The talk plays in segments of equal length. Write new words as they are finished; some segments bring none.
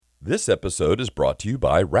This episode is brought to you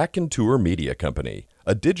by Raconteur Media Company,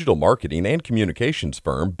 a digital marketing and communications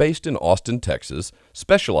firm based in Austin, Texas,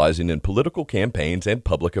 specializing in political campaigns and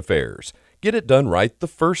public affairs. Get it done right the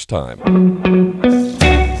first time.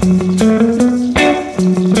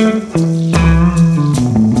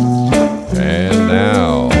 And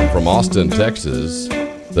now, from Austin, Texas,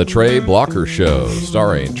 The Trey Blocker Show,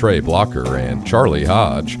 starring Trey Blocker and Charlie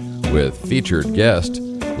Hodge, with featured guest,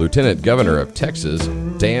 Lieutenant Governor of Texas,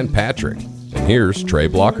 Dan Patrick. And here's Trey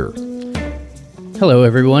Blocker. Hello,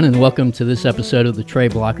 everyone, and welcome to this episode of The Trey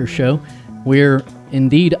Blocker Show. We're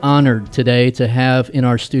indeed honored today to have in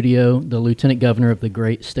our studio the Lieutenant Governor of the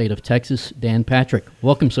great state of Texas, Dan Patrick.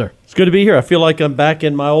 Welcome, sir. It's good to be here. I feel like I'm back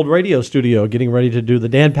in my old radio studio getting ready to do the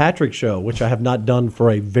Dan Patrick Show, which I have not done for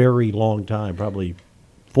a very long time, probably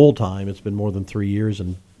full time. It's been more than 3 years,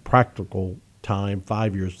 and practical time,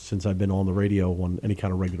 5 years since I've been on the radio on any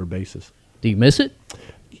kind of regular basis. Do you miss it?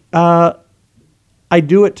 I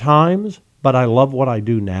do at times, but I love what I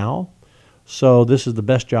do now. So this is the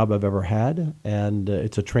best job I've ever had, and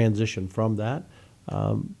it's a transition from that.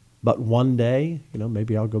 But one day,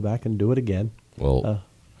 maybe I'll go back and do it again. Well,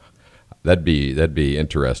 that'd be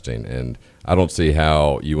interesting, and I don't see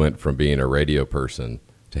how you went from being a radio person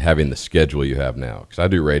to having the schedule you have now. Because I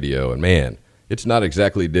do radio, and man, it's not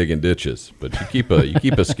exactly digging ditches, but you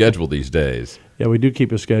keep a schedule these days. Yeah, we do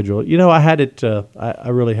keep a schedule. I had it. I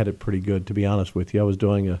really had it pretty good, to be honest with you. I was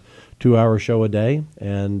doing a 2-hour show a day,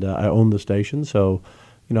 and I owned the station, so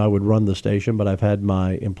I would run the station. But I've had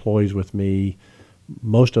my employees with me.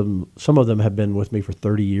 Some of them have been with me for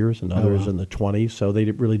 30 years, and others in the 20s. So they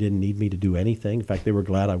really didn't need me to do anything. In fact, they were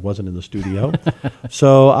glad I wasn't in the studio.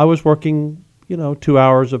 So I was working 2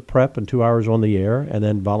 hours of prep and 2 hours on the air, and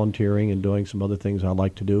then volunteering and doing some other things I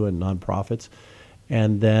like to do in nonprofits.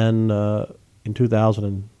 And then in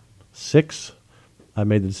 2006, I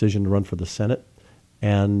made the decision to run for the Senate,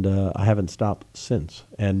 and I haven't stopped since.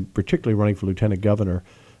 And particularly running for Lieutenant Governor,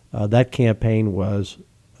 that campaign was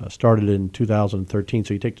started in 2013.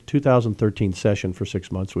 So you take the 2013 session for 6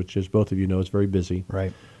 months, which, as both of you know, is very busy.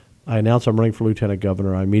 Right. I announced I'm running for Lieutenant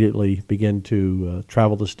Governor. I immediately began to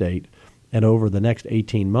travel the state. And over the next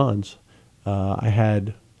 18 months, I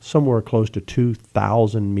had somewhere close to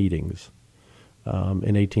 2,000 meetings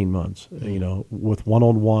in 18 months, with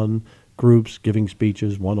one-on-one groups, giving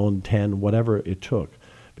speeches, 1-on-10, whatever it took,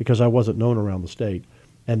 because I wasn't known around the state.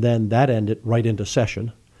 And then that ended right into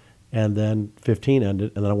session, and then 15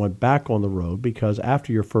 ended, and then I went back on the road because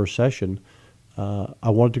after your first session, I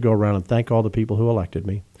wanted to go around and thank all the people who elected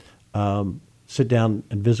me, sit down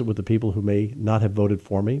and visit with the people who may not have voted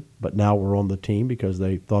for me, but now were on the team because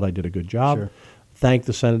they thought I did a good job. Sure. Thank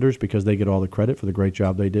the senators because they get all the credit for the great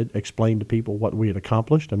job they did. Explain to people what we had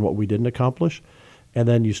accomplished and what we didn't accomplish. And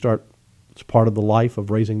then you start, it's part of the life of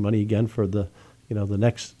raising money again for the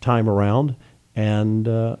next time around. And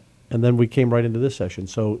then we came right into this session.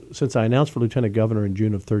 So since I announced for Lieutenant Governor in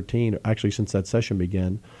June of 13, actually since that session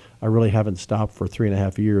began, I really haven't stopped for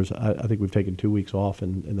 3.5 years. I think we've taken 2 weeks off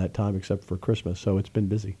in that time except for Christmas, so it's been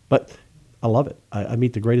busy. But I love it. I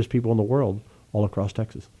meet the greatest people in the world all across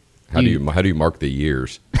Texas. How do you mark the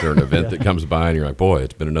years? Is there an event that comes by and you're like, boy,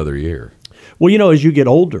 it's been another year? Well, as you get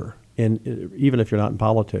older, and even if you're not in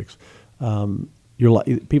politics,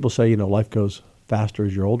 people say, life goes faster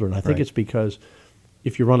as you're older. And I think it's because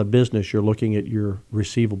if you run a business, you're looking at your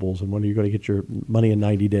receivables and when you're going to get your money in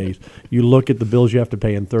 90 days. You look at the bills you have to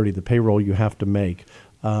pay in 30, the payroll you have to make.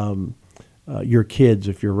 Your kids,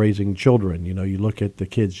 if you're raising children, you look at the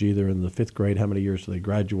kids either in the 5th grade, how many years do they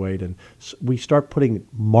graduate? And we start putting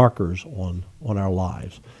markers on our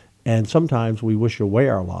lives. And sometimes we wish away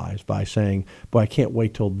our lives by saying, boy, I can't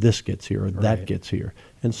wait till this gets here or that gets here.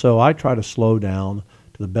 And so I try to slow down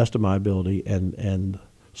to the best of my ability and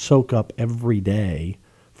soak up every day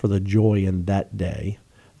for the joy in that day,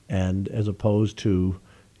 and as opposed to,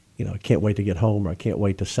 I can't wait to get home, or I can't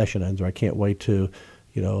wait till session ends, or I can't wait to,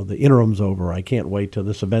 the interim's over, I can't wait till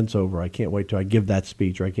this event's over, I can't wait till I give that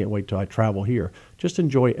speech, or I can't wait till I travel here. Just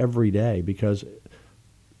enjoy every day because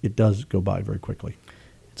it does go by very quickly.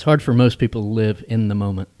 It's hard for most people to live in the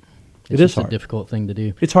moment. It is hard. It's a difficult thing to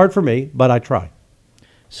do. It's hard for me, but I try.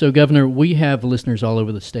 So, Governor, we have listeners all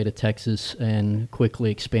over the state of Texas and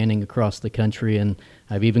quickly expanding across the country, and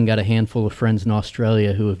I've even got a handful of friends in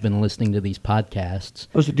Australia who have been listening to these podcasts.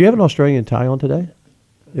 Oh, so do you have an Australian tie on today?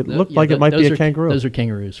 It looked like it might be a kangaroo. Those are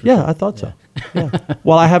kangaroos. Yeah, sure. I thought so. Yeah.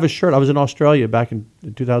 Well, I have a shirt. I was in Australia back in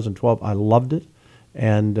 2012. I loved it,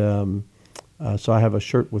 and so I have a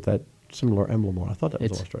shirt with that similar emblem on. I thought that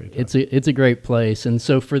was Australia. It's a great place, and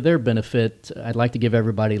so for their benefit, I'd like to give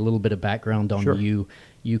everybody a little bit of background on Sure. you.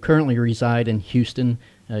 You currently reside in Houston,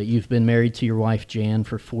 You've been married to your wife, Jan,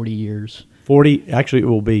 for 40 years. 40, actually it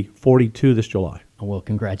will be 42 this July. Oh, well,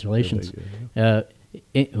 congratulations.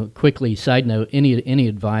 Quickly, side note, any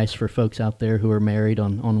advice for folks out there who are married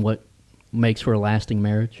on what makes for a lasting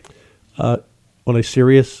marriage? On a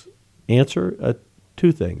serious answer,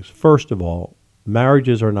 two things. First of all,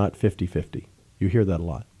 marriages are not 50-50. You hear that a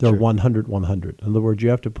lot. They're 100-100. In other words, you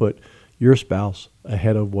have to put your spouse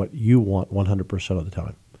ahead of what you want 100% of the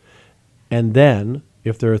time. And then,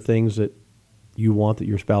 if there are things that you want that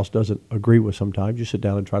your spouse doesn't agree with sometimes, you sit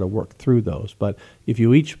down and try to work through those. But if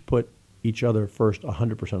you each put each other first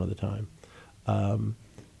 100% of the time,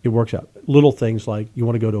 it works out. Little things like you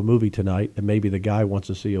want to go to a movie tonight, and maybe the guy wants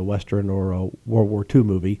to see a Western or a World War II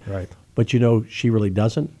movie, right? But you know she really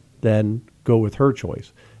doesn't, then go with her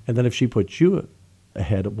choice. And then if she puts you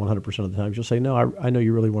ahead 100% of the time, she'll say, no, I know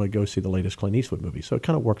you really want to go see the latest Clint Eastwood movie. So it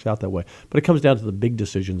kind of works out that way. But it comes down to the big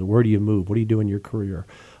decisions. Where do you move? What do you do in your career?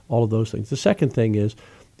 All of those things. The second thing is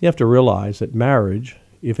you have to realize that marriage,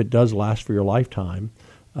 if it does last for your lifetime,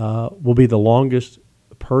 will be the longest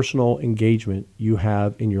personal engagement you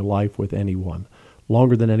have in your life with anyone.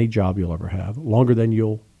 Longer than any job you'll ever have. Longer than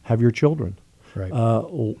you'll have your children. Right.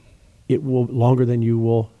 It will longer than you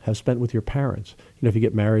will have spent with your parents. You know, if you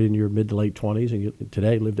get married in your mid to late 20s and you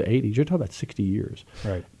today live to 80s, you're talking about 60 years.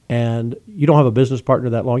 Right. And you don't have a business partner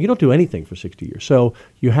that long. You don't do anything for 60 years. So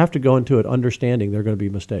you have to go into it understanding there are going to be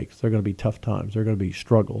mistakes. There are going to be tough times. There are going to be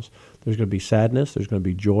struggles. There's going to be sadness. There's going to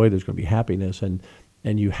be joy. There's going to be happiness. And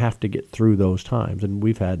you have to get through those times. And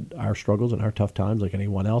we've had our struggles and our tough times like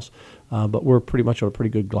anyone else. But we're pretty much on a pretty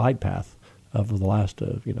good glide path for the last,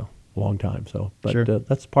 long time. So, but sure.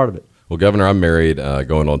 That's part of it. Well, Governor, I'm married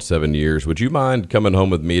going on 7 years. Would you mind coming home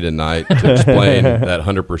with me tonight to explain that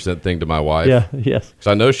 100% thing to my wife? Yeah, yes. Because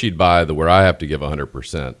I know she'd buy where I have to give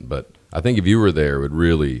 100%, but I think if you were there, it would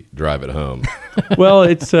really drive it home. Well,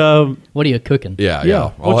 it's... what are you cooking?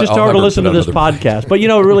 Yeah. Well, just start to listen to this podcast. But, it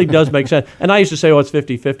really does make sense. And I used to say, it's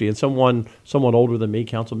 50-50. And someone older than me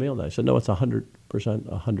counseled me on that. I said, no, it's 100%,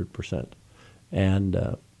 100%.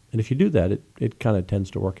 And if you do that, it kind of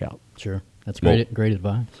tends to work out. Sure. That's great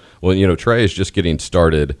advice. Well, Trey is just getting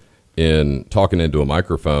started in talking into a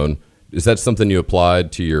microphone. Is that something you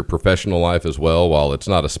applied to your professional life as well? While it's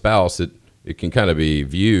not a spouse, it can kind of be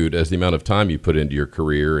viewed as the amount of time you put into your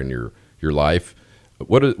career and your life.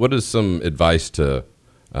 What is some advice to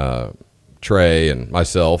Trey and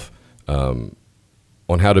myself on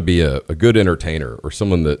how to be a good entertainer or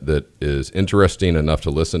someone that is interesting enough to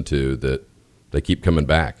listen to that they keep coming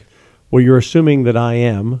back? Well, you're assuming that I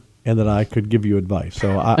am and that I could give you advice.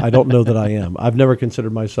 So I don't know that I am. I've never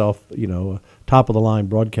considered myself, a top-of-the-line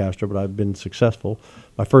broadcaster, but I've been successful.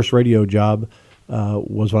 My first radio job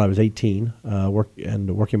was when I was 18,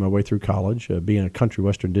 working my way through college, being a country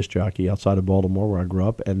western disc jockey outside of Baltimore where I grew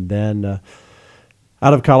up. And then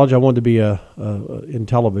out of college, I wanted to be in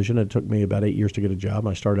television. It took me about 8 years to get a job.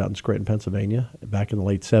 I started out in Scranton, Pennsylvania back in the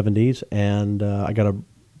late 70s, and I got a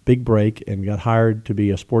big break and got hired to be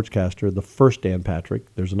a sportscaster, the first Dan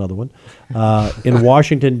Patrick, there's another one, in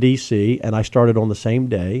Washington, D.C., and I started on the same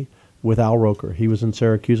day with Al Roker. He was in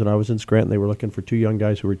Syracuse and I was in Scranton. They were looking for two young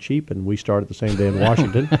guys who were cheap, and we started the same day in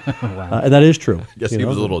Washington. Wow. And that is true. Yes, he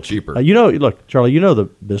was a little cheaper. Look, Charlie, the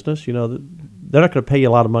business. They're not going to pay you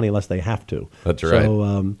a lot of money unless they have to. That's right.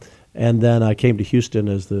 So, and then I came to Houston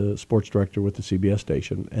as the sports director with the CBS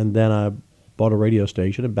station, and then I bought a radio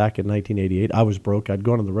station, and back in 1988, I was broke. I'd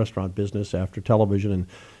gone in the restaurant business after television,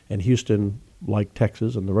 and Houston, like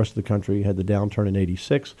Texas and the rest of the country, had the downturn in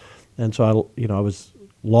 '86, and so I was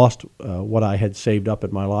lost what I had saved up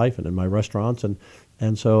in my life and in my restaurants,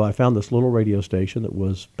 and so I found this little radio station that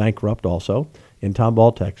was bankrupt also in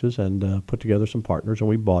Tomball, Texas, and put together some partners, and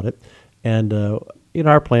we bought it, and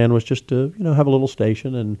our plan was just to have a little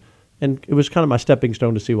station, and it was kind of my stepping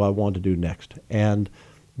stone to see what I wanted to do next, and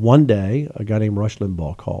one day, a guy named Rush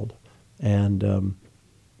Limbaugh called, and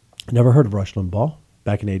I never heard of Rush Limbaugh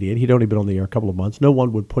back in '88. He'd only been on the air a couple of months. No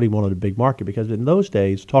one would put him on a big market because in those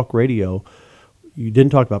days, talk radio, you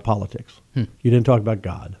didn't talk about politics. You didn't talk about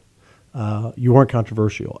God. You weren't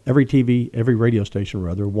controversial. Every radio station,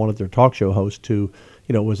 wanted their talk show host to,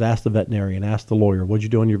 was ask the veterinarian, ask the lawyer, what'd you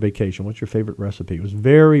do on your vacation? What's your favorite recipe? It was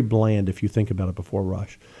very bland if you think about it before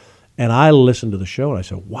Rush. And I listened to the show and I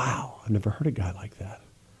said, wow, I've never heard a guy like that.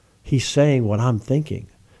 He's saying what I'm thinking.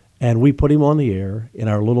 And we put him on the air in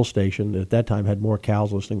our little station that at that time had more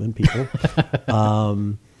cows listening than people.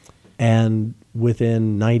 And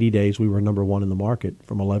within 90 days, we were number one in the market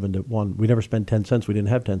from 11 to 1. We never spent 10 cents. We didn't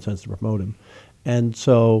have 10 cents to promote him. And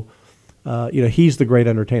so, he's the great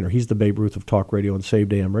entertainer. He's the Babe Ruth of talk radio and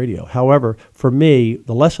saved AM radio. However, for me,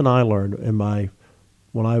 the lesson I learned in my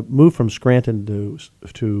when I moved from Scranton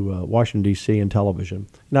to Washington D.C. in television,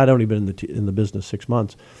 and I'd only been in the business 6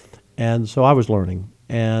 months, and so I was learning.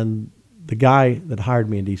 And the guy that hired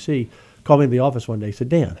me in D.C. called me in the office one day. He said,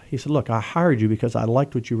 Dan, he said, look, I hired you because I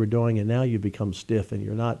liked what you were doing, and now you've become stiff,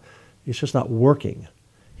 and it's just not working.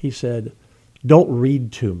 He said, don't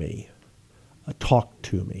read to me, talk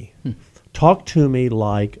to me. Talk to me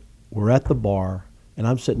like we're at the bar, and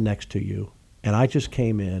I'm sitting next to you, and I just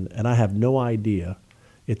came in, and I have no idea,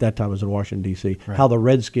 at that time I was in Washington, D.C., how the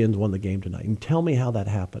Redskins won the game tonight. And tell me how that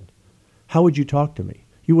happened. How would you talk to me?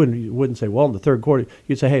 You wouldn't say, well, in the third quarter.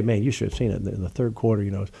 You'd say, hey, man, you should have seen it in the third quarter,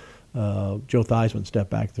 Joe Theismann stepped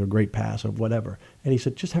back through a great pass or whatever. And he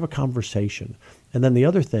said, just have a conversation. And then the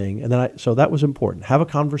other thing, so that was important, have a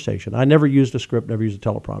conversation. I never used a script, never used a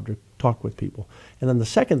teleprompter, talk with people. And then the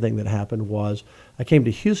second thing that happened was I came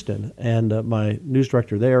to Houston, and my news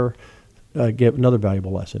director there gave another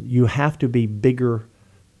valuable lesson. You have to be bigger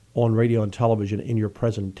on radio and television in your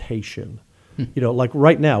presentation. Like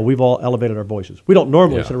right now, we've all elevated our voices. We don't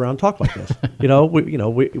normally sit around and talk like this.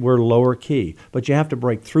 We're lower key. But you have to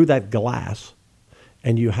break through that glass,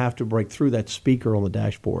 and you have to break through that speaker on the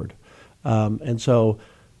dashboard. And so,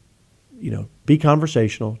 be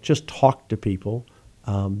conversational. Just talk to people.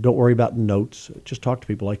 Don't worry about notes. Just talk to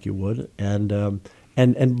people like you would, and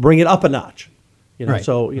bring it up a notch. Right.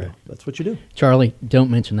 So that's what you do. Charlie,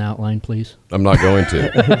 don't mention the outline, please. I'm not going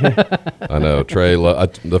to. I know, Trey.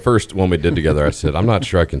 The first one we did together, I said, I'm not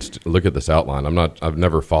sure I can look at this outline. I've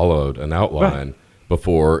never followed an outline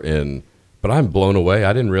before, but I'm blown away.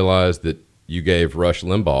 I didn't realize that you gave Rush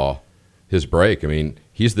Limbaugh his break. I mean,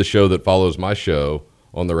 he's the show that follows my show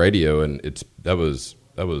on the radio, and that was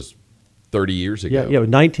 30 years ago. Yeah,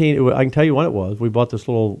 19. I can tell you when it was. We bought this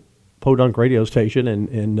little podunk radio station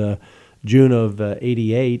in June of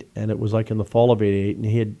 '88, and it was like in the fall of '88, and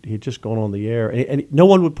he had just gone on the air, and no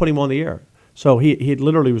one would put him on the air. So he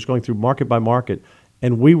literally was going through market by market,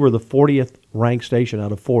 and we were the 40th ranked station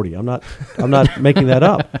out of 40. I'm not making that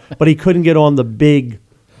up, but he couldn't get on the big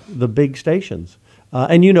stations.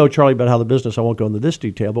 And Charlie, about how the business, I won't go into this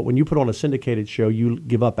detail, but when you put on a syndicated show, you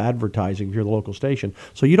give up advertising if you're the local station.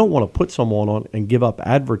 So you don't want to put someone on and give up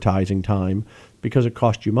advertising time because it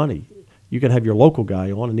costs you money. You can have your local guy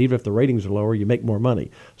on, and even if the ratings are lower, you make more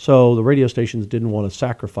money. So the radio stations didn't want to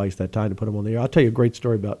sacrifice that time to put him on the air. I'll tell you a great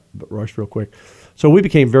story about Rush real quick. So we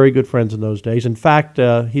became very good friends in those days. In fact,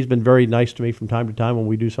 he's been very nice to me from time to time when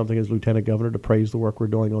we do something as lieutenant governor to praise the work we're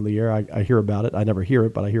doing on the air. I hear about it. I never hear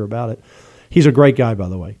it, but I hear about it. He's a great guy, by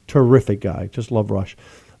the way. Terrific guy. Just love Rush.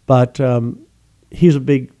 But he's a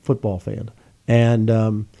big football fan.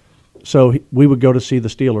 And so we would go to see the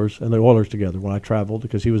Steelers and the Oilers together when I traveled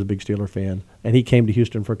because he was a big Steeler fan. And he came to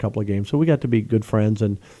Houston for a couple of games. So we got to be good friends.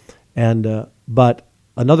 But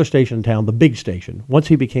another station in town, the big station, once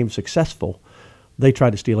he became successful, they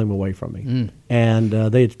tried to steal him away from me. And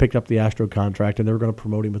they had picked up the Astro contract, and they were going to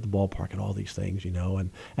promote him at the ballpark and all these things, And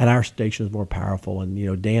our station is more powerful,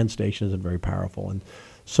 and, Dan's station isn't very powerful. And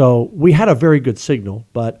so we had a very good signal,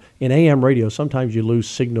 but in AM radio, sometimes you lose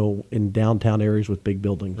signal in downtown areas with big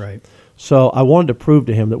buildings. Right. So I wanted to prove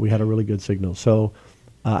to him that we had a really good signal. So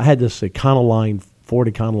I had this Econoline, Ford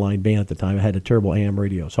Econoline van at the time. I had a terrible AM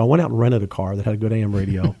radio. So I went out and rented a car that had a good AM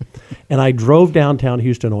radio, and I drove downtown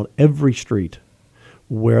Houston on every street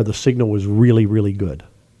where the signal was really, really good.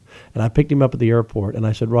 And I picked him up at the airport, and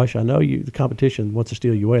I said, Rush, I know the competition wants to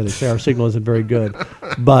steal you away. They say our signal isn't very good,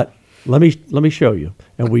 but let me show you.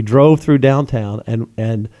 And we drove through downtown,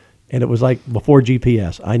 and it was like before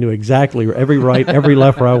GPS. I knew exactly every right, every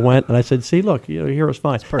left where I went, and I said, see, look, here was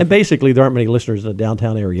fine. And basically, there aren't many listeners in the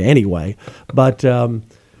downtown area anyway. But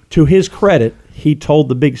to his credit, he told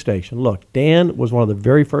the big station, look, Dan was one of the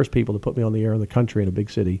very first people to put me on the air in the country in a big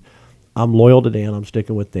city. I'm loyal to Dan. I'm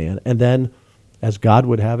sticking with Dan. And then, as God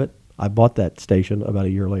would have it, I bought that station about a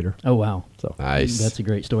year later. Oh, wow. So nice. That's a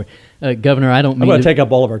great story. Governor, I don't mean I'm going to take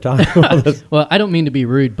up all of our time. Well, I don't mean to be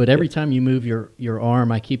rude, but every time you move your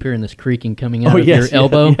arm, I keep hearing this creaking coming out of yes, your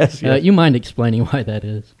elbow. Yes. You mind explaining why that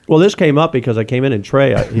is? Well, this came up because I came in and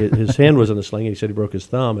Trey, his hand was in the sling, and he said he broke his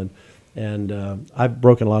thumb. And I've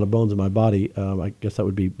broken a lot of bones in my body. I guess that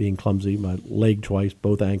would be being clumsy. My leg twice,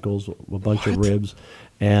 both ankles, a bunch of ribs.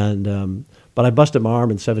 But I busted my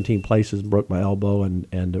arm in 17 places and broke my elbow,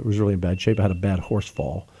 and it was really in bad shape. I had a bad horse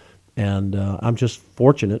fall. And I'm just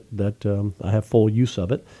fortunate that I have full use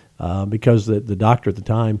of it because the doctor at the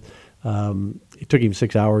time, it took him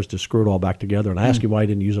 6 hours to screw it all back together. And I asked him why he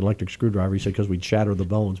didn't use an electric screwdriver. He said because we'd shatter the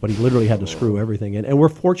bones. But he literally had to screw everything in. And we're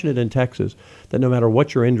fortunate in Texas that no matter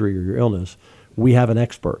what your injury or your illness, we have an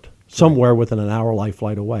expert. somewhere within an hour light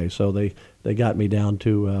flight away. So they got me down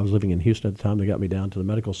to, I was living in Houston at the time, they got me down to the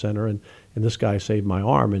medical center, and this guy saved my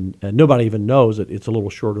arm, and nobody even knows that it's a little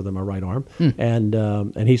shorter than my right arm.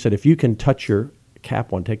 And he said, if you can touch your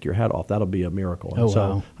cap on, take your hat off, that'll be a miracle. And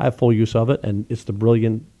so I have full use of it, and it's the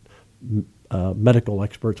brilliant medical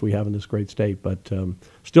experts we have in this great state. But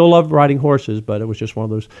still love riding horses, but it was just one of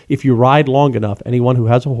those, if you ride long enough, anyone who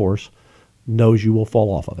has a horse knows you will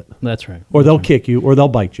fall off of it. That's right. Or they'll kick you, or they'll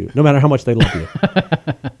bite you, no matter how much they love you.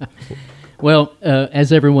 Well,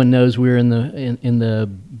 as everyone knows, we're in the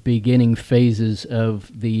beginning phases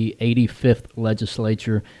of the 85th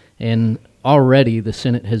legislature, and already the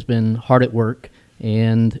Senate has been hard at work,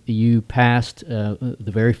 and you passed the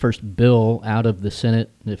very first bill out of the Senate,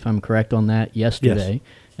 if I'm correct on that, yesterday,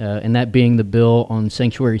 and that being the bill on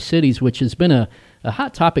sanctuary cities, which has been a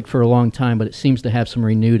hot topic for a long time, but it seems to have some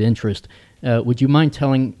renewed interest. Would you mind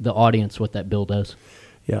telling the audience what that bill does?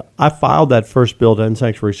 Yeah, I filed that first bill to end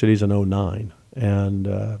sanctuary cities in 2009. And,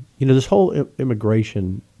 this whole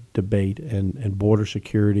immigration debate and border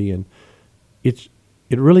security, and it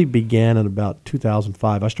really began in about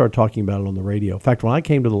 2005. I started talking about it on the radio. In fact, when I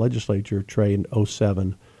came to the legislature, Trey, in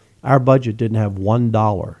 2007, our budget didn't have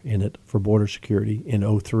 $1 in it for border security in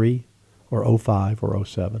 2003 or 2005 or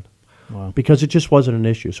 2007. Wow. Because it just wasn't an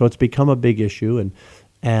issue. So it's become a big issue.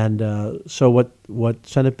 And so what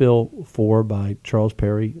Senate Bill 4 by Charles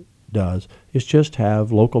Perry does is just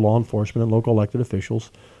have local law enforcement and local elected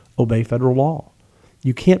officials obey federal law.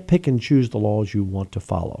 You can't pick and choose the laws you want to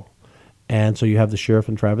follow. And so you have the sheriff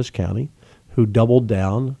in Travis County who doubled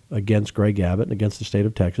down against Greg Abbott and against the state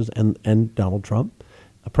of Texas and Donald Trump,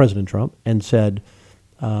 President Trump, and said,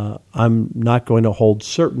 I'm not going to hold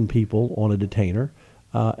certain people on a detainer.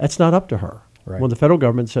 It's not up to her. Right. When the federal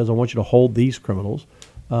government says, I want you to hold these criminals,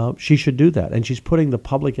 she should do that. And she's putting the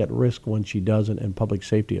public at risk when she doesn't, and public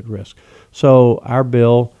safety at risk. So our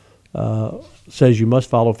bill says you must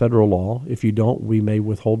follow federal law. If you don't, we may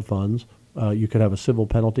withhold funds. You could have a civil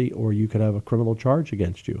penalty, or you could have a criminal charge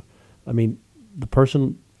against you. I mean,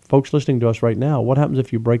 folks listening to us right now, what happens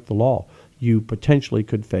if you break the law? You potentially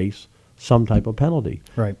could face some type of penalty.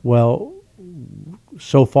 Right. Well,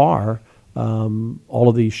 so far, all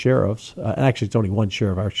of these sheriffs, actually it's only one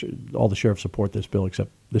sheriff, all the sheriffs support this bill except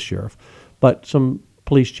the sheriff, but some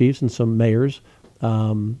police chiefs and some mayors,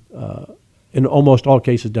 in almost all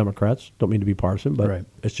cases Democrats, don't mean to be partisan, but right.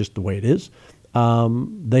 It's just the way it is.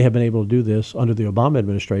 They have been able to do this under the Obama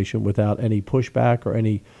administration without any pushback or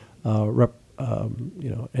any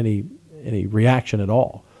any reaction at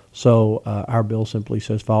all. So our bill simply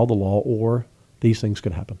says follow the law, or these things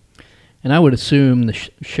could happen. And I would assume the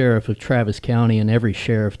sheriff of Travis County and every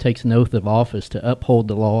sheriff takes an oath of office to uphold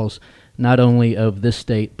the laws not only of this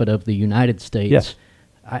state but of the United States. Yes.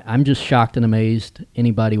 I'm just shocked and amazed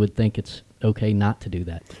anybody would think it's okay not to do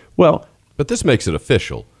that. Well, but this makes it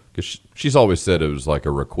official, because she's always said it was like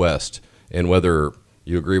a request, and whether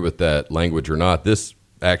you agree with that language or not, this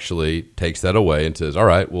actually takes that away and says, all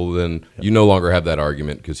right, well then you no longer have that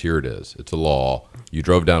argument, because here it is. It's a law. You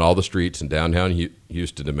drove down all the streets in downtown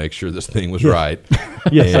Houston to make sure this thing was right.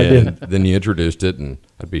 Yes, I did. Then you introduced it, and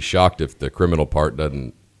I'd be shocked if the criminal part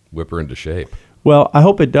doesn't whip her into shape. Well, I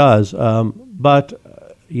hope it does. But,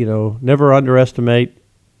 never underestimate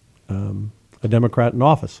a Democrat in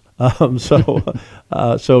office.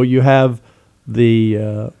 So you have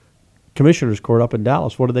the Commissioners Court up in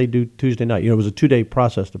Dallas. What did they do Tuesday night? It was a 2-day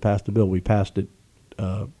process to pass the bill. We passed it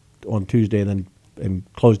on Tuesday and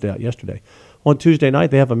closed it out yesterday. On Tuesday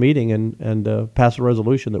night, they have a meeting and pass a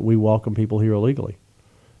resolution that we welcome people here illegally.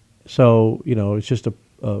 So, it's just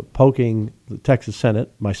poking the Texas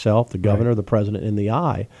Senate, myself, the governor, Right. the president in the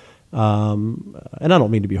eye. And I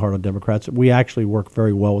don't mean to be hard on Democrats. We actually work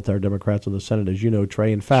very well with our Democrats in the Senate, as you know,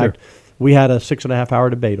 Trey. In fact, we had a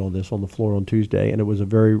 6.5-hour debate on this on the floor on Tuesday, and it was a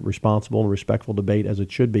very responsible and respectful debate, as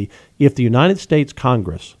it should be. If the United States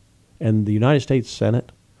Congress and the United States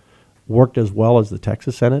Senate worked as well as the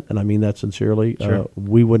Texas Senate, and I mean that sincerely, Sure.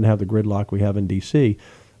 we wouldn't have the gridlock we have in D.C.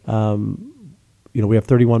 We have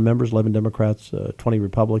 31 members, 11 Democrats, 20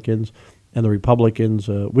 Republicans. And the Republicans,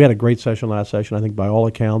 we had a great session last session. I think by all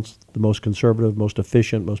accounts, the most conservative, most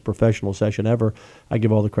efficient, most professional session ever. I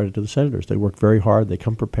give all the credit to the senators. They work very hard. They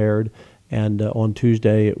come prepared. And on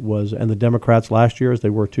Tuesday it was, and the Democrats last year, as they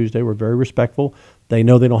were Tuesday, were very respectful. They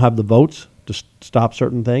know they don't have the votes to stop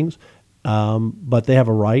certain things, but they have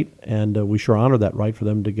a right, and we sure honor that right for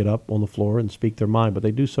them to get up on the floor and speak their mind. But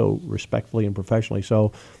they do so respectfully and professionally.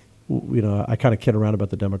 So, I kind of kid around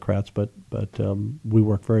about the Democrats, but we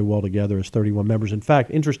work very well together as 31 members. In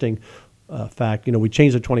fact, interesting, fact. We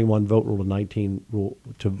changed the 21 vote rule to 19 rule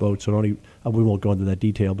to vote, so we won't go into that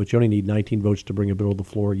detail, but you only need 19 votes to bring a bill to the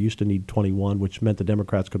floor. You used to need 21, which meant the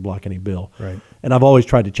Democrats could block any bill. Right. And I've always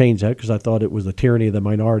tried to change that because I thought it was the tyranny of the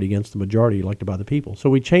minority against the majority elected by the people. So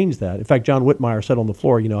we changed that. In fact, John Whitmire said on the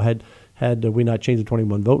floor, had we not changed the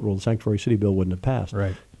 21 vote rule, the Sanctuary City bill wouldn't have passed.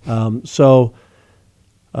 Right.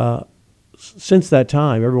 Since that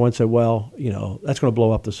time, everyone said, well, that's going to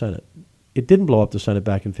blow up the Senate. It didn't blow up the Senate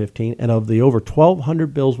back in 2015, and of the over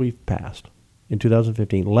 1,200 bills we've passed in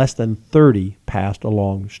 2015, less than 30 passed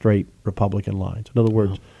along straight Republican lines. In other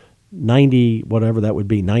words, 90, whatever that would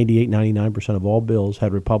be, 98, 99% of all bills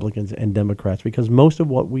had Republicans and Democrats, because most of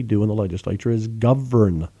what we do in the legislature is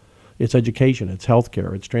govern. It's education, it's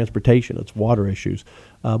healthcare, it's transportation, it's water issues.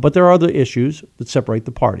 But there are other issues that separate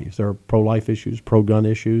the parties. There are pro-life issues, pro-gun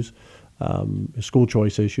issues, school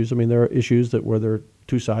choice issues. I mean, there are issues where their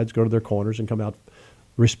two sides go to their corners and come out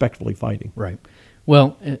respectfully fighting. Right.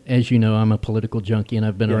 Well, as you know, I'm a political junkie, and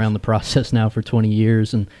I've been around the process now for 20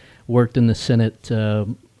 years and worked in the Senate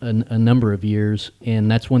a number of years. And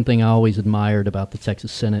that's one thing I always admired about the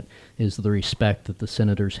Texas Senate is the respect that the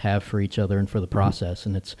senators have for each other and for the process.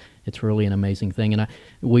 And it's really an amazing thing. And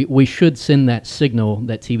we should send that signal,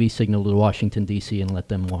 that TV signal, to Washington, D.C. and let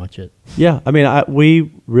them watch it. Yeah, I mean,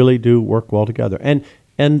 we really do work well together.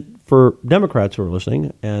 And for Democrats who are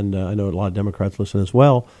listening, and I know a lot of Democrats listen as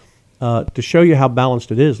well, to show you how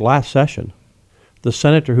balanced it is, last session, the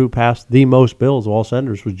senator who passed the most bills of all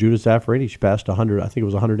senators was Judith Zaffirini. She passed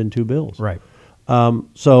 102 bills. Right.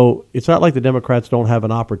 So it's not like the Democrats don't have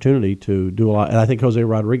an opportunity to do a lot. And I think Jose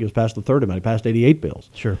Rodriguez passed the third amount. He passed 88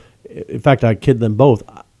 bills. Sure. In fact, I kid them both.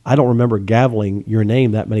 I don't remember gaveling your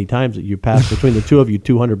name that many times that you passed between the two of you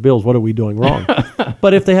 200 bills. What are we doing wrong?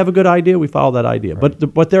 But if they have a good idea, we follow that idea.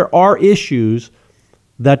 Right. But there are issues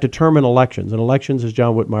that determine elections. And elections, as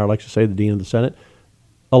John Whitmire likes to say, the dean of the Senate,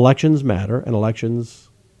 elections matter, and elections,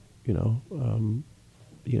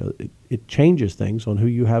 it changes things on who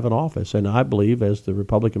you have in office. And I believe, as the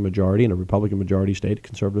Republican majority in a Republican majority state, a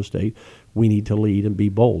conservative state, we need to lead and be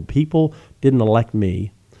bold. People didn't elect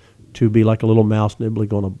me to be like a little mouse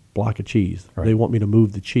nibbling on a block of cheese. Right. They want me to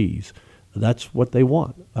move the cheese. That's what they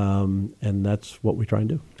want, and that's what we try and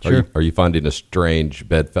do. Sure. Are you finding a strange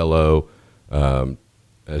bedfellow,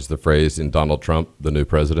 as the phrase in Donald Trump, the new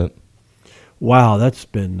president? Wow, that's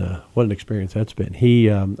been what an experience that's been. He,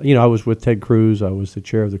 I was with Ted Cruz. I was the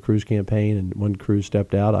chair of the Cruz campaign, and when Cruz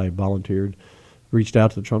stepped out, I volunteered, reached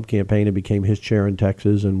out to the Trump campaign, and became his chair in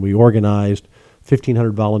Texas. And we organized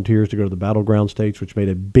 1,500 volunteers to go to the battleground states, which made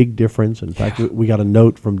a big difference. In fact, we got a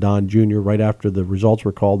note from Don Jr. right after the results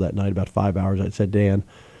were called that night, about 5 hours. I said, Dan,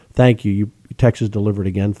 thank you. Texas delivered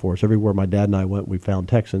again for us. Everywhere my dad and I went, we found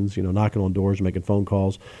Texans, knocking on doors, making phone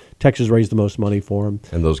calls. Texas raised the most money for them.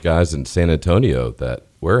 And those guys in San Antonio, that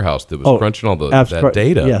warehouse that was crunching all that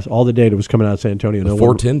data. Yes, all the data was coming out of San Antonio. The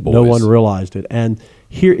 410 boys. No one realized it. And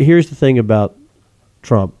here's the thing about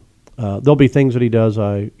Trump. There'll be things that he does.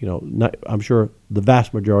 I'm sure the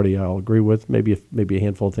vast majority I'll agree with. Maybe a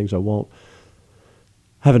handful of things I won't.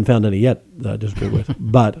 Haven't found any yet that I disagree with.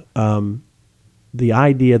 But the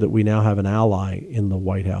idea that we now have an ally in the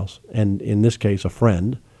White House, and in this case a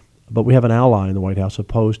friend, but we have an ally in the White House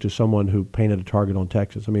opposed to someone who painted a target on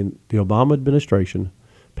Texas. I mean, the Obama administration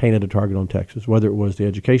painted a target on Texas, whether it was the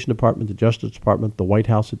Education Department, the Justice Department, the White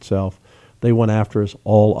House itself. They went after us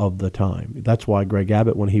all of the time. That's why Greg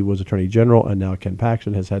Abbott, when he was Attorney General, and now Ken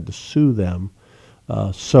Paxton, has had to sue them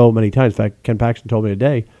so many times. In fact, Ken Paxton told me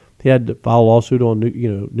today he had to file a lawsuit on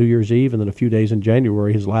New Year's Eve, and then a few days in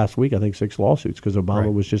January, his last week, I think 6 lawsuits, because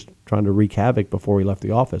Obama was just trying to wreak havoc before he left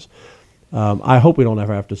the office. I hope we don't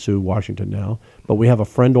ever have to sue Washington now, but we have a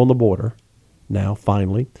friend on the border now,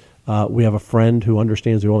 finally. We have a friend who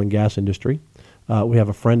understands the oil and gas industry. We have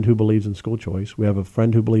a friend who believes in school choice. We have a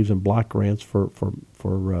friend who believes in block grants for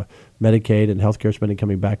Medicaid and health care spending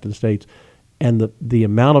coming back to the states. And the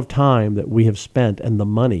amount of time that we have spent and the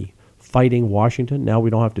money fighting Washington, now we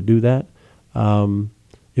don't have to do that. In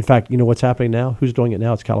fact, what's happening now? Who's doing it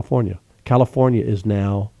now? It's California. California is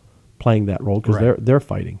now playing that role because they're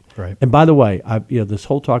fighting. Right. And by the way, this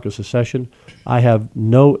whole talk of secession, I've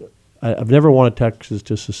never wanted Texas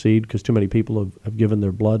to secede because too many people have given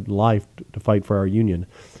their blood and life to fight for our union.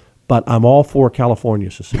 But I'm all for California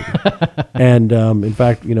seceding. And in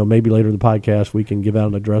fact, maybe later in the podcast we can give out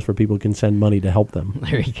an address where people can send money to help them.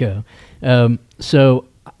 There you go. So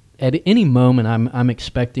at any moment, I'm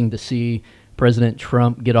expecting to see President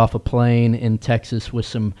Trump get off a plane in Texas with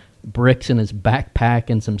some bricks in his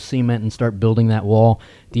backpack and some cement and start building that wall.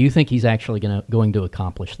 Do you think he's actually going to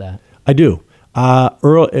accomplish that? I do.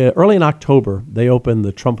 Early in October, they opened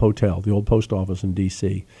the Trump Hotel, the old post office in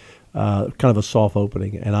D.C., kind of a soft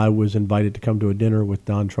opening. And I was invited to come to a dinner with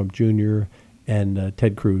Don Trump Jr. and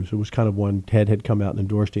Ted Cruz. It was kind of when Ted had come out and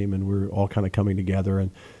endorsed him, and we were all kind of coming together.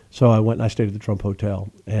 And so I went and I stayed at the Trump Hotel.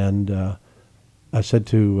 And I said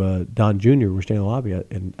to Don Jr., we're staying in the lobby,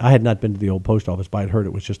 and I had not been to the old post office, but I'd heard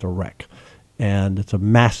it was just a wreck. And it's a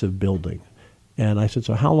massive building. And I said,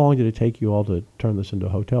 so how long did it take you all to turn this into a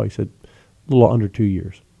hotel? He said, a little under 2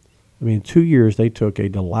 years. I mean, in 2 years, they took a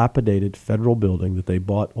dilapidated federal building that they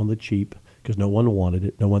bought on the cheap because no one wanted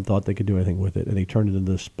it. No one thought they could do anything with it. And they turned it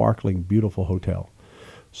into this sparkling, beautiful hotel.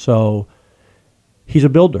 So he's a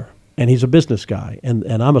builder. And he's a business guy,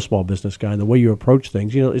 and I'm a small business guy, and the way you approach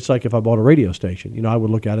things, it's like if I bought a radio station, I would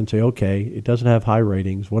look at it and say, okay, it doesn't have high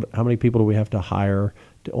ratings. How many people do we have to hire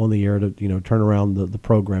on the air to, turn around the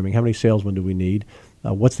programming? How many salesmen do we need?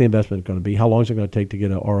 What's the investment going to be? How long is it going to take to get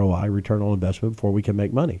an ROI, return on investment, before we can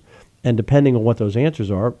make money? And depending on what those answers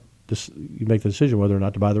are, you make the decision whether or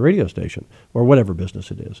not to buy the radio station or whatever business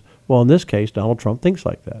it is. Well, in this case, Donald Trump thinks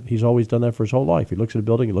like that. He's always done that for his whole life. He looks at a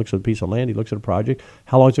building, he looks at a piece of land, he looks at a project.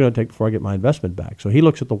 How long is it going to take before I get my investment back? So he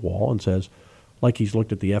looks at the wall and says, like he's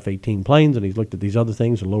looked at the F-18 planes and he's looked at these other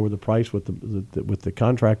things and lowered the price with the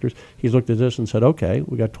contractors. He's looked at this and said, okay,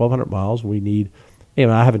 we got 1,200 miles. We need.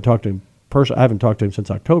 I haven't talked to him I haven't talked to him since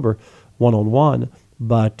October, one-on-one,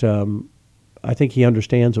 but I think he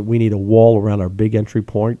understands that we need a wall around our big entry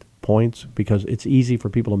points because it's easy for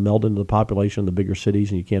people to meld into the population in the bigger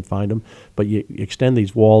cities and you can't find them. But you extend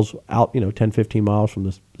these walls out, 10, 15 miles from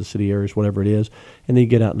the city areas, whatever it is, and then you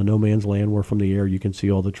get out into no man's land where from the air you can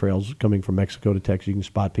see all the trails coming from Mexico to Texas. You can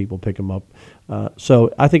spot people, pick them up.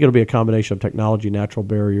 So I think it'll be a combination of technology, natural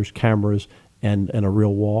barriers, cameras, and a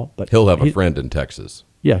real wall. But he'll have a friend in Texas.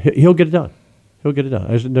 Yeah, he'll get it done. He'll get it done.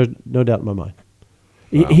 There's no doubt in my mind.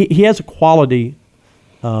 Wow. He has a quality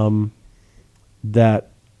that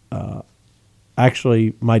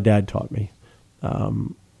actually my dad taught me.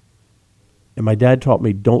 And my dad taught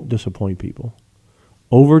me, don't disappoint people.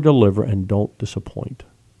 Over-deliver and don't disappoint.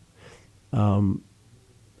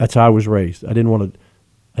 That's how I was raised. I didn't want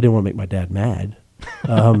to make my dad mad.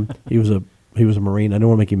 He was a Marine. I didn't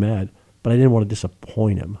want to make him mad, but I didn't want to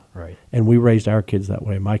disappoint him. Right. And we raised our kids that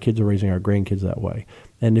way. My kids are raising our grandkids that way.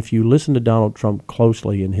 And if you listen to Donald Trump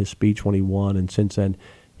closely in his speech when he won, and since then,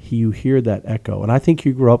 you hear that echo. And I think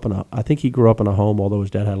he grew up in a home, although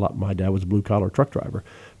his dad had a lot. My dad was a blue collar truck driver,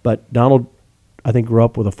 but Donald, I think, grew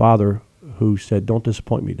up with a father who said, "Don't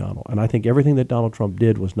disappoint me, Donald." And I think everything that Donald Trump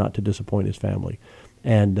did was not to disappoint his family,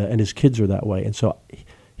 and his kids are that way. And so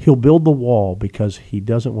he'll build the wall because he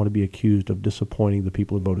doesn't want to be accused of disappointing the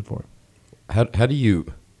people who voted for him. How do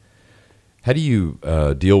you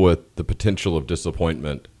deal with the potential of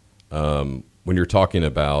disappointment when you're talking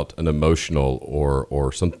about an emotional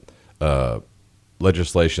or some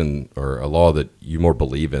legislation or a law that you more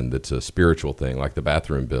believe in that's a spiritual thing, like the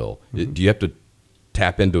bathroom bill? Mm-hmm. Do you have to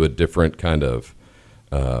tap into a different kind of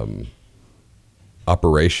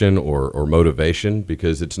operation or motivation,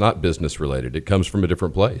 because it's not business related? It comes from a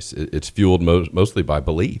different place. It's fueled mostly by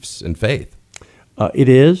beliefs and faith. It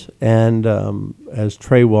is, and as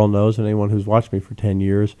Trey well knows, and anyone who's watched me for 10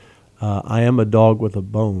 years, I am a dog with a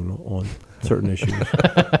bone on certain issues.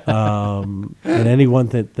 And anyone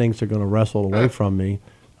that thinks they're going to wrestle away from me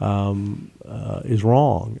is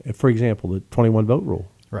wrong. For example, the 21 vote rule.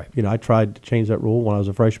 Right. I tried to change that rule when I was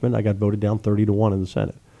a freshman. I got voted down 30-1 in the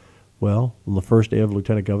Senate. Well, on the first day of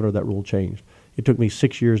lieutenant governor, that rule changed. It took me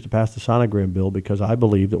 6 years to pass the sonogram bill because I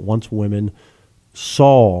believe that once women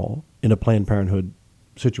saw in a Planned Parenthood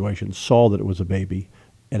situation, saw that it was a baby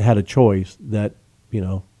and had a choice, that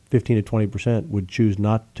 15 to 20% would choose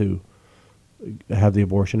not to have the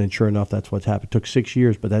abortion, and sure enough, that's what's happened. It took 6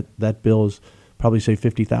 years, but that bill is probably saved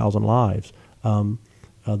 50,000 lives.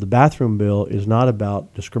 The bathroom bill is not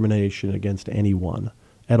about discrimination against anyone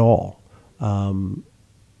at all.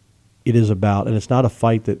 It is about, and it's not a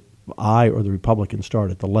fight that I or the Republicans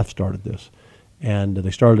started. The left started this. And they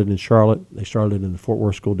started in Charlotte. They started in the Fort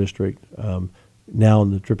Worth School District, now in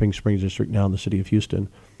the Dripping Springs District, now in the city of Houston.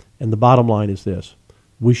 And the bottom line is this.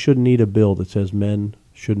 We shouldn't need a bill that says men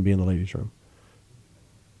shouldn't be in the ladies' room.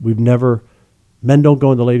 Men don't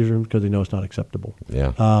go in the ladies' room because they know it's not acceptable.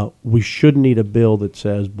 Yeah. We shouldn't need a bill that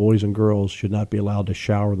says boys and girls should not be allowed to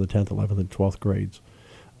shower in the 10th, 11th, and 12th grades.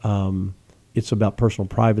 It's about personal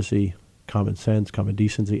privacy, common sense, common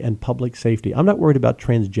decency, and public safety. I'm not worried about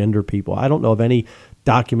transgender people. I don't know of any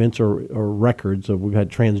documents or records of we've had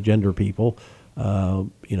transgender people,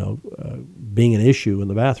 being an issue in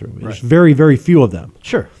the bathroom. There's very, very few of them.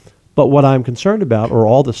 Sure. But what I'm concerned about are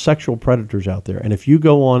all the sexual predators out there. And if you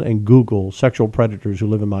go on and Google sexual predators who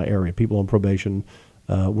live in my area, people on probation,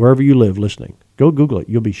 wherever you live listening, go Google it.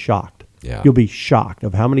 You'll be shocked. Yeah. You'll be shocked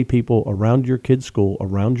of how many people around your kid's school,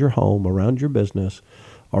 around your home, around your business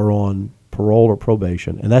are on parole or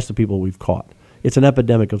probation. And that's the people we've caught. It's an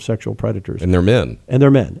epidemic of sexual predators. And they're men. And they're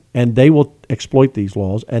men. And they will exploit these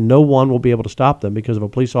laws, and no one will be able to stop them because if a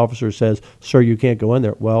police officer says, sir, you can't go in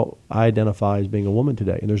there, well, I identify as being a woman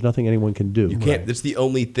today, and there's nothing anyone can do. You can't. It's the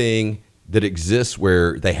only thing that exists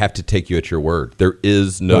where they have to take you at your word. There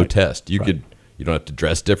is no test. You don't have to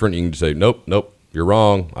dress different. You can just say, nope, you're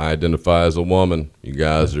wrong. I identify as a woman. You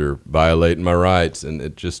guys are violating my rights. And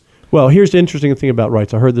it just... Well, here's the interesting thing about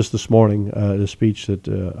rights. I heard this morning at a speech that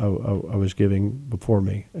I was giving before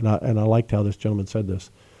me, and I liked how this gentleman said this.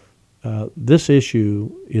 This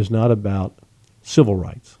issue is not about civil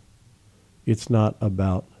rights. It's not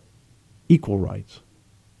about equal rights.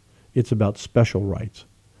 It's about special rights.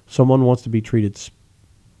 Someone wants to be treated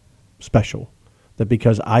special, that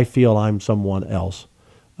because I feel I'm someone else,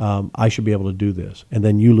 I should be able to do this, and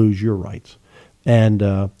then you lose your rights.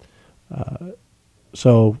 And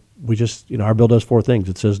so we just, our bill does 4 things.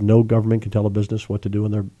 It says no government can tell a business what to do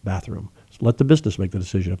in their bathroom. So let the business make the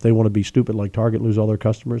decision. If they want to be stupid like Target and lose all their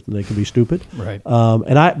customers, then they can be stupid. Right.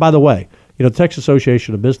 And by the way, the Texas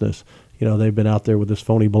Association of Business, they've been out there with this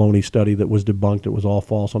phony baloney study that was debunked. It was all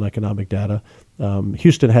false on economic data.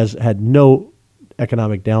 Houston has had no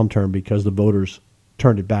economic downturn because the voters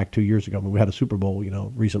turned it back 2 years ago. I mean, we had a Super Bowl,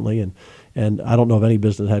 recently, and I don't know of any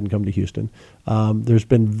business that hadn't come to Houston. There's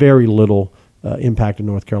been very little impact in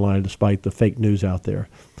North Carolina despite the fake news out there.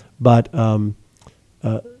 But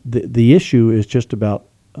the issue is just about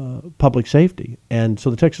public safety. And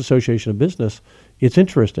so the Texas Association of Business, it's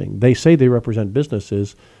interesting. They say they represent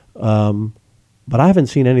businesses, but I haven't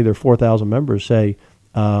seen any of their 4,000 members say,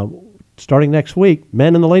 starting next week,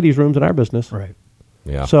 men in the ladies' rooms in our business. Right.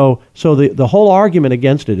 Yeah. So the whole argument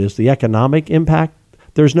against it is the economic impact.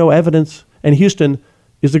 There's no evidence. And Houston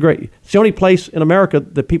is it's the only place in America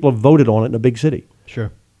that people have voted on it in a big city.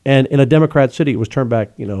 Sure. And in a Democrat city, it was turned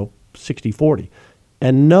back, 60-40.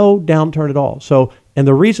 And no downturn at all. So, and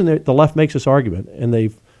the reason that the left makes this argument, and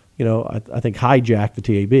they've, I think hijacked the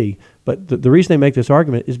TAB, but the reason they make this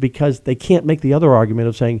argument is because they can't make the other argument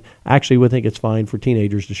of saying, actually, we think it's fine for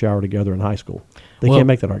teenagers to shower together in high school. They can't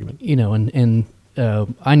make that argument.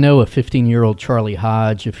 I know a 15-year-old Charlie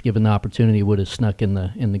Hodge, if given the opportunity, would have snuck in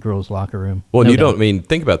the girls' locker room. Well,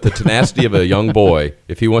 think about the tenacity of a young boy.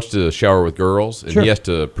 If he wants to shower with girls and he has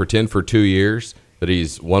to pretend for 2 years that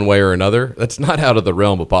he's one way or another, that's not out of the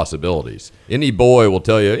realm of possibilities. Any boy will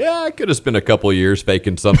tell you, I could have spent a couple of years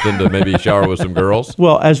faking something to maybe shower with some girls.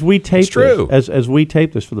 Well, as we tape this, as we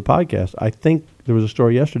tape this for the podcast, I think there was a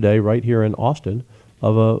story yesterday right here in Austin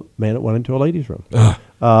of a man that went into a ladies' room.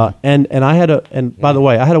 And by the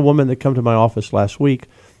way, I had a woman that come to my office last week,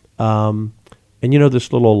 and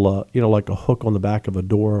this little, like a hook on the back of a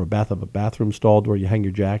door, or a bathroom stall where you hang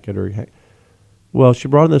your jacket well, she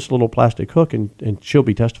brought in this little plastic hook, and she'll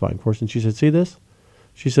be testifying, of course, and she said, see this?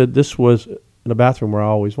 She said, this was in a bathroom where I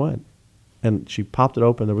always went. And she popped it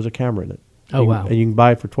open, there was a camera in it. Oh, wow. And you can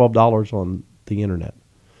buy it for $12 on the internet.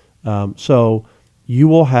 So you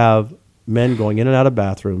will have men going in and out of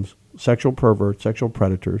bathrooms, sexual perverts, sexual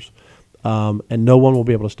predators, and no one will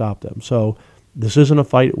be able to stop them. So this isn't a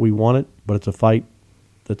fight we want it, but it's a fight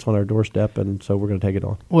that's on our doorstep, and so we're going to take it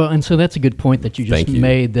on. Well, and so that's a good point that you just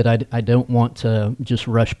made that I don't want to just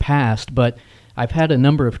rush past, but I've had a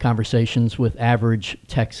number of conversations with average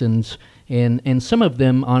Texans, and some of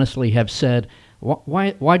them honestly have said,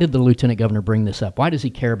 why did the lieutenant governor bring this up? Why does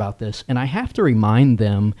he care about this? And I have to remind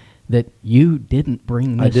them that you didn't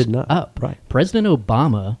bring this up. Right. President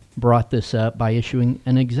Obama brought this up by issuing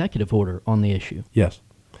an executive order on the issue. Yes.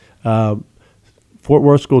 Fort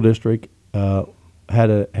Worth School District had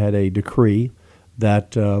a decree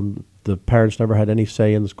that the parents never had any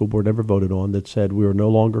say in, the school board never voted on, that said we were no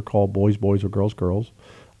longer called boys, boys, or girls, girls.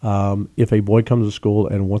 If a boy comes to school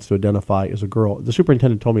and wants to identify as a girl, the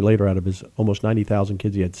superintendent told me later, out of his almost 90,000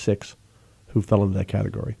 kids, he had 6 who fell into that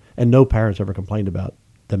category. And no parents ever complained about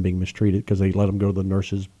them being mistreated because they let them go to the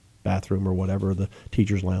nurse's bathroom or whatever, the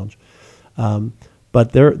teacher's lounge.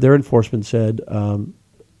 But their enforcement said,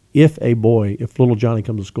 if little Johnny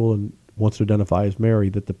comes to school and wants to identify as Mary,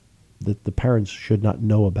 that the parents should not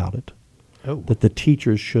know about it. Oh. That the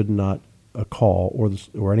teachers should not call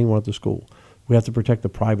or anyone at the school. We have to protect the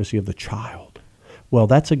privacy of the child. Well,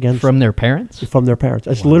 that's against... From their parents? From their parents.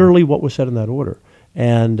 That's literally what was said in that order.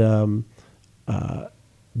 And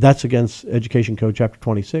that's against Education Code Chapter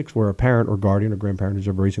 26, where a parent or guardian or grandparent who's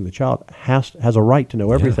ever raising the child has a right to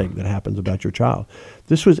know everything that happens about your child.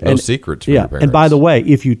 This was no secrets for your parents. And by the way,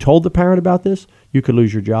 if you told the parent about this, you could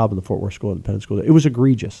lose your job in the Fort Worth School Independent School. It was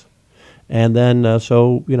egregious. And then,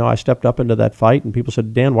 I stepped up into that fight, and people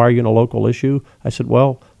said, Dan, why are you in a local issue? I said,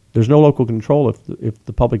 well, there's no local control if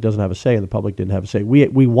the public doesn't have a say, and the public didn't have a say.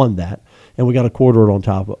 We won that, and we got a quarter on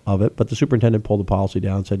top of it. But the superintendent pulled the policy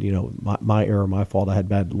down and said, my error, my fault. I had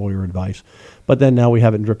bad lawyer advice. But then now we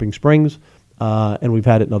have it in Dripping Springs, and we've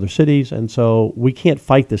had it in other cities. And so we can't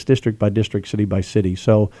fight this district by district, city by city.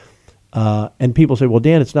 So, and people say, well,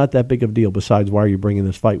 Dan, it's not that big of a deal. Besides, why are you bringing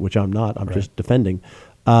this fight? Which I'm not. I'm just defending.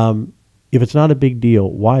 If it's not a big deal,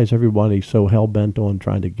 why is everybody so hell-bent on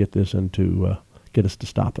trying to get this get us to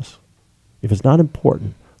stop us? If it's not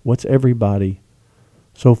important, what's everybody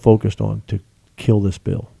so focused on to kill this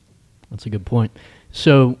bill? That's a good point.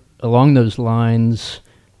 So along those lines,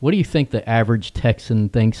 what do you think the average Texan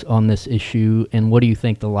thinks on this issue, and what do you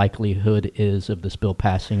think the likelihood is of this bill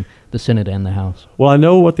passing the Senate and the House? Well, I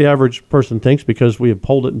know what the average person thinks because we have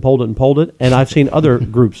polled it, and I've seen other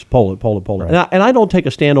groups poll it. Right. And I don't take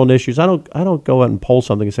a stand on issues. I don't go out and poll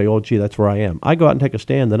something and say, oh, gee, that's where I am. I go out and take a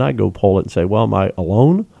stand, then I go poll it and say, well, am I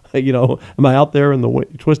alone? Am I out there in the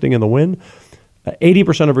twisting in the wind?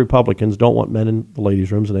 80% of Republicans don't want men in the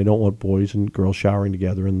ladies' rooms, and they don't want boys and girls showering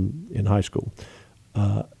together in high school.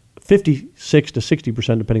 56 to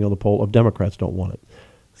 60%, depending on the poll, of Democrats don't want it.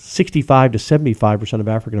 65 to 75% of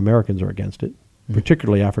African Americans are against it,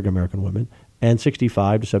 particularly African American women, and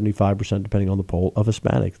 65 to 75%, depending on the poll, of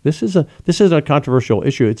Hispanics. This is a controversial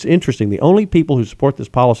issue. It's interesting. The only people who support this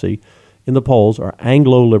policy in the polls are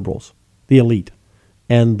Anglo liberals, the elite,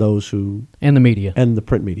 and those who and the media and the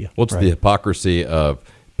print media. What's the hypocrisy of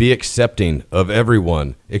be accepting of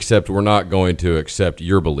everyone, except we're not going to accept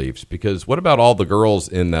your beliefs? Because what about all the girls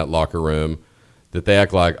in that locker room that they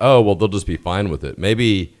act like, oh, well, they'll just be fine with it?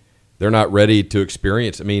 Maybe they're not ready to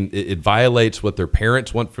experience. I mean, it violates what their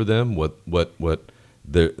parents want for them, what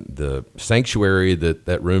the sanctuary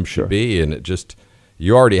that room should be, and it just,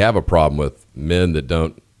 you already have a problem with men that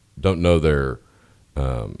don't know their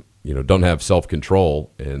don't have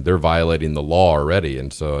self-control, and they're violating the law already,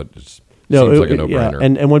 and so it just seems like a no-brainer.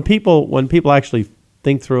 Yeah. And when people actually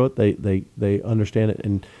think through it, they understand it.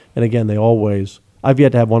 And again, I've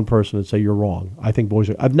yet to have one person that say you're wrong. I think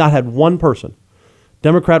I've not had one person,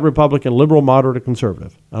 Democrat, Republican, liberal, moderate, or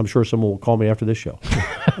conservative. I'm sure someone will call me after this show.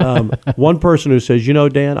 One person who says,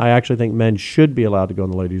 Dan, I actually think men should be allowed to go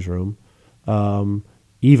in the ladies' room,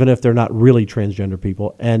 even if they're not really transgender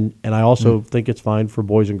people. And I also think it's fine for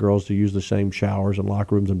boys and girls to use the same showers and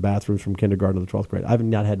locker rooms and bathrooms from kindergarten to the 12th grade. I've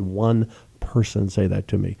not had one person say that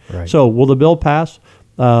to me. Right. So will the bill pass?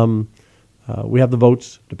 We have the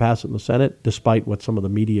votes to pass it in the Senate, despite what some of the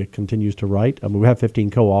media continues to write. I mean, we have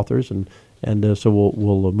 15 co-authors, and so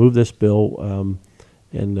we'll move this bill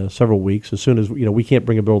in several weeks. As soon as we can't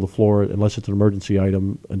bring a bill to the floor unless it's an emergency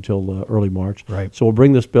item until early March. Right. So we'll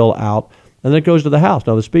bring this bill out. And then it goes to the House.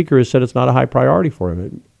 Now, the Speaker has said it's not a high priority for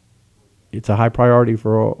him. It's a high priority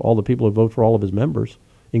for all the people who vote for all of his members,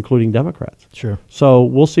 including Democrats. Sure. So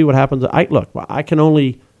we'll see what happens. I can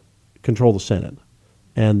only control the Senate.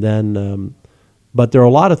 And then, but there are a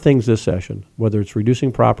lot of things this session, whether it's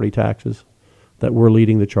reducing property taxes that we're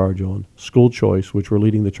leading the charge on, school choice, which we're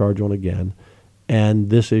leading the charge on again, and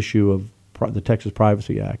this issue of the Texas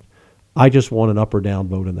Privacy Act. I just want an up or down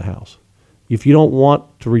vote in the House. If you don't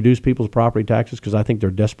want to reduce people's property taxes, because I think they're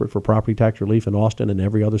desperate for property tax relief in Austin and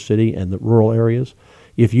every other city and the rural areas,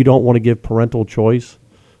 if you don't want to give parental choice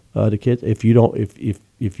to kids, if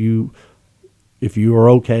you are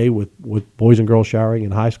okay with boys and girls showering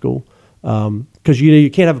in high school, because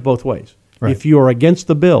you can't have it both ways. Right. If you are against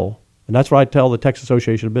the bill, and that's what I tell the Texas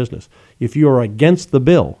Association of Business, if you are against the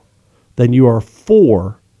bill, then you are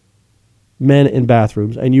for men in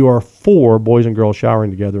bathrooms and you are for boys and girls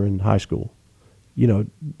showering together in high school.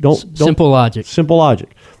 Don't simple logic. Simple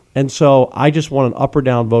logic. And so I just want an up or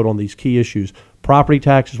down vote on these key issues. Property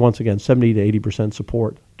taxes, once again, 70 to 80%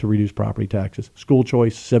 support to reduce property taxes. School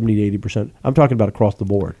choice, 70 to 80%. I'm talking about across the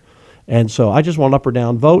board. And so I just want an up or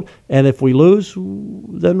down vote. And if we lose,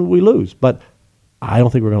 then we lose. But I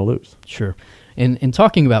don't think we're going to lose. Sure. And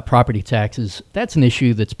talking about property taxes, that's an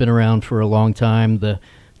issue that's been around for a long time. The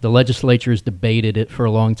legislature has debated it for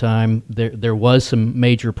a long time. There was some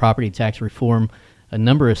major property tax reform a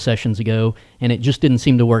number of sessions ago, and it just didn't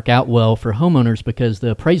seem to work out well for homeowners because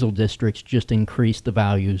the appraisal districts just increased the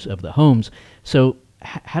values of the homes. So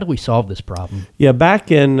how do we solve this problem? Yeah, back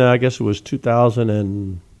in, I guess it was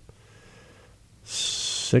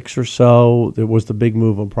 2006 2006 or so, there was the big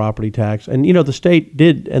move on property tax. And, the state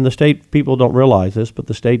did, and the state, people don't realize this, but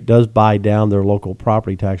the state does buy down their local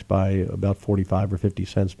property tax by about 45 or 50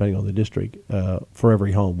 cents, depending on the district, for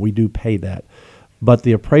every home. We do pay that. But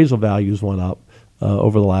the appraisal values went up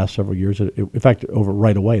over the last several years. In fact, over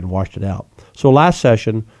right away and washed it out. So last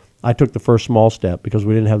session, I took the first small step because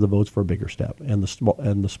we didn't have the votes for a bigger step. And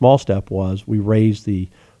the small step was we raised the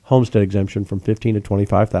homestead exemption from $15,000 to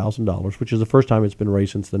 $25,000, which is the first time it's been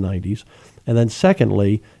raised since the 90s. And then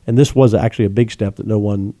secondly, and this was actually a big step that no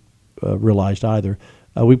one realized either,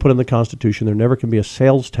 we put in the Constitution there never can be a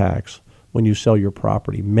sales tax when you sell your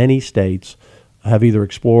property. Many states have either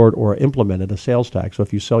explored or implemented a sales tax. So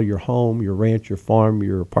if you sell your home, your ranch, your farm,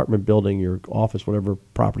 your apartment building, your office, whatever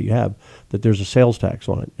property you have, that there's a sales tax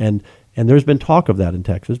on it. And there's been talk of that in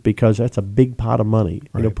Texas because that's a big pot of money.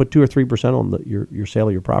 Right. Put 2 or 3% on your sale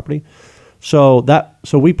of your property. So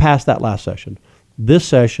we passed that last session. This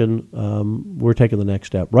session, we're taking the next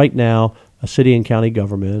step. Right now, a city and county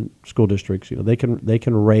government, school districts, they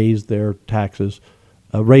can raise their taxes,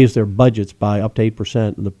 raise their budgets by up to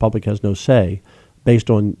 8%, and the public has no say based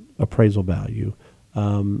on appraisal value.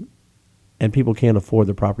 And people can't afford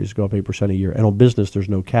their properties to go up 8% a year. And on business, there's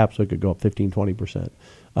no cap, so it could go up 15, 20%.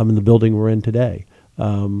 In the building we're in today,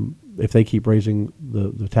 if they keep raising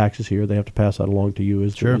the taxes here, they have to pass that along to you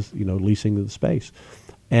as leasing the space.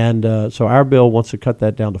 And so our bill wants to cut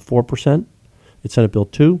that down to 4%. It's Senate Bill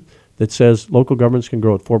 2 that says local governments can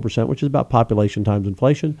grow at 4%, which is about population times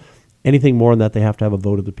inflation. Anything more than that, they have to have a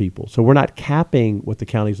vote of the people. So we're not capping what the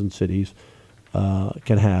counties and cities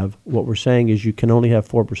can have. What we're saying is you can only have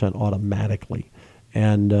 4% automatically.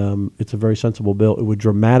 And it's a very sensible bill. It would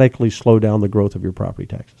dramatically slow down the growth of your property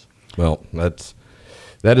taxes. Well, that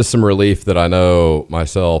is some relief that I know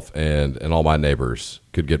myself and all my neighbors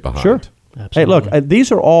could get behind. Sure. Absolutely. Hey, look, these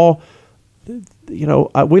are all,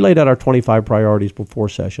 we laid out our 25 priorities before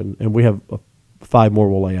session, and we have 5 more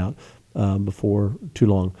we'll lay out before too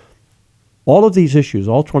long. All of these issues,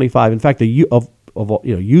 all 25, in fact, the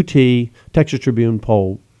UT, Texas Tribune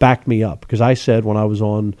poll backed me up because I said when I was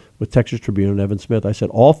on with Texas Tribune and Evan Smith, I said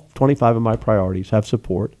all 25 of my priorities have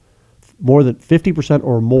support, more than 50%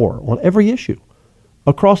 or more on every issue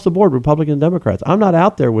across the board, Republicans and Democrats. I'm not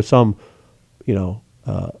out there with some,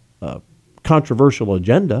 controversial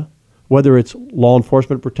agenda, whether it's law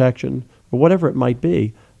enforcement protection or whatever it might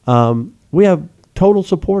be. We have total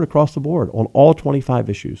support across the board on all 25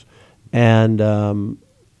 issues. And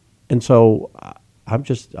so I'm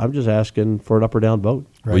just asking for an up or down vote.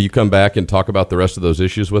 Right. Will you come back and talk about the rest of those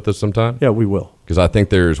issues with us sometime? Yeah, we will. Because I think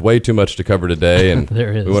there's way too much to cover today, and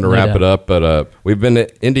There is, we want to wrap it up. But we've been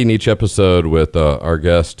ending each episode with our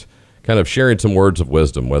guest kind of sharing some words of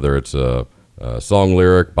wisdom, whether it's a song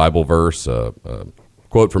lyric, Bible verse, a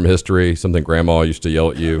quote from history, something Grandma used to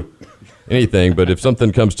yell at you, anything. But if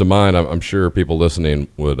something comes to mind, I'm sure people listening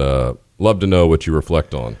would love to know what you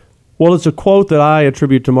reflect on. Well, it's a quote that I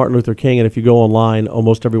attribute to Martin Luther King, and if you go online,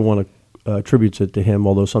 almost everyone attributes it to him,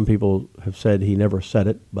 although some people have said he never said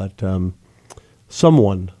it, but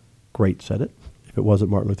someone great said it, if it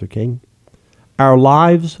wasn't Martin Luther King. Our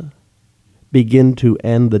lives begin to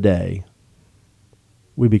end the day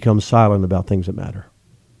we become silent about things that matter.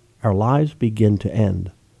 Our lives begin to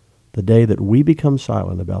end the day that we become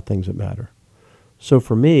silent about things that matter. So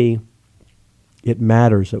for me, it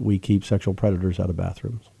matters that we keep sexual predators out of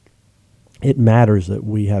bathrooms. It matters that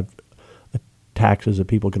we have taxes that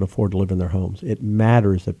people can afford to live in their homes. It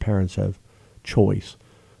matters that parents have choice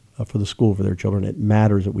for the school for their children. It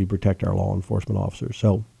matters that we protect our law enforcement officers.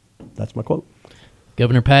 So that's my quote.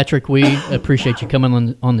 Governor Patrick, we appreciate you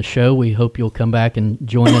coming on the show. We hope you'll come back and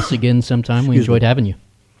join us again sometime. We enjoyed having you.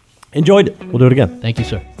 Enjoyed it. We'll do it again. Thank you,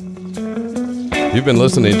 sir. You've been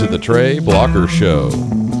listening to The Trey Blocker Show.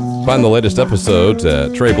 Find the latest episodes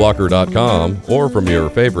at treyblocker.com or from your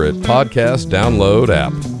favorite podcast download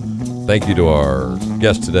app. Thank you to our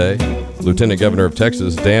guest today, Lieutenant Governor of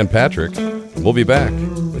Texas, Dan Patrick. We'll be back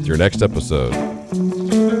with your next episode.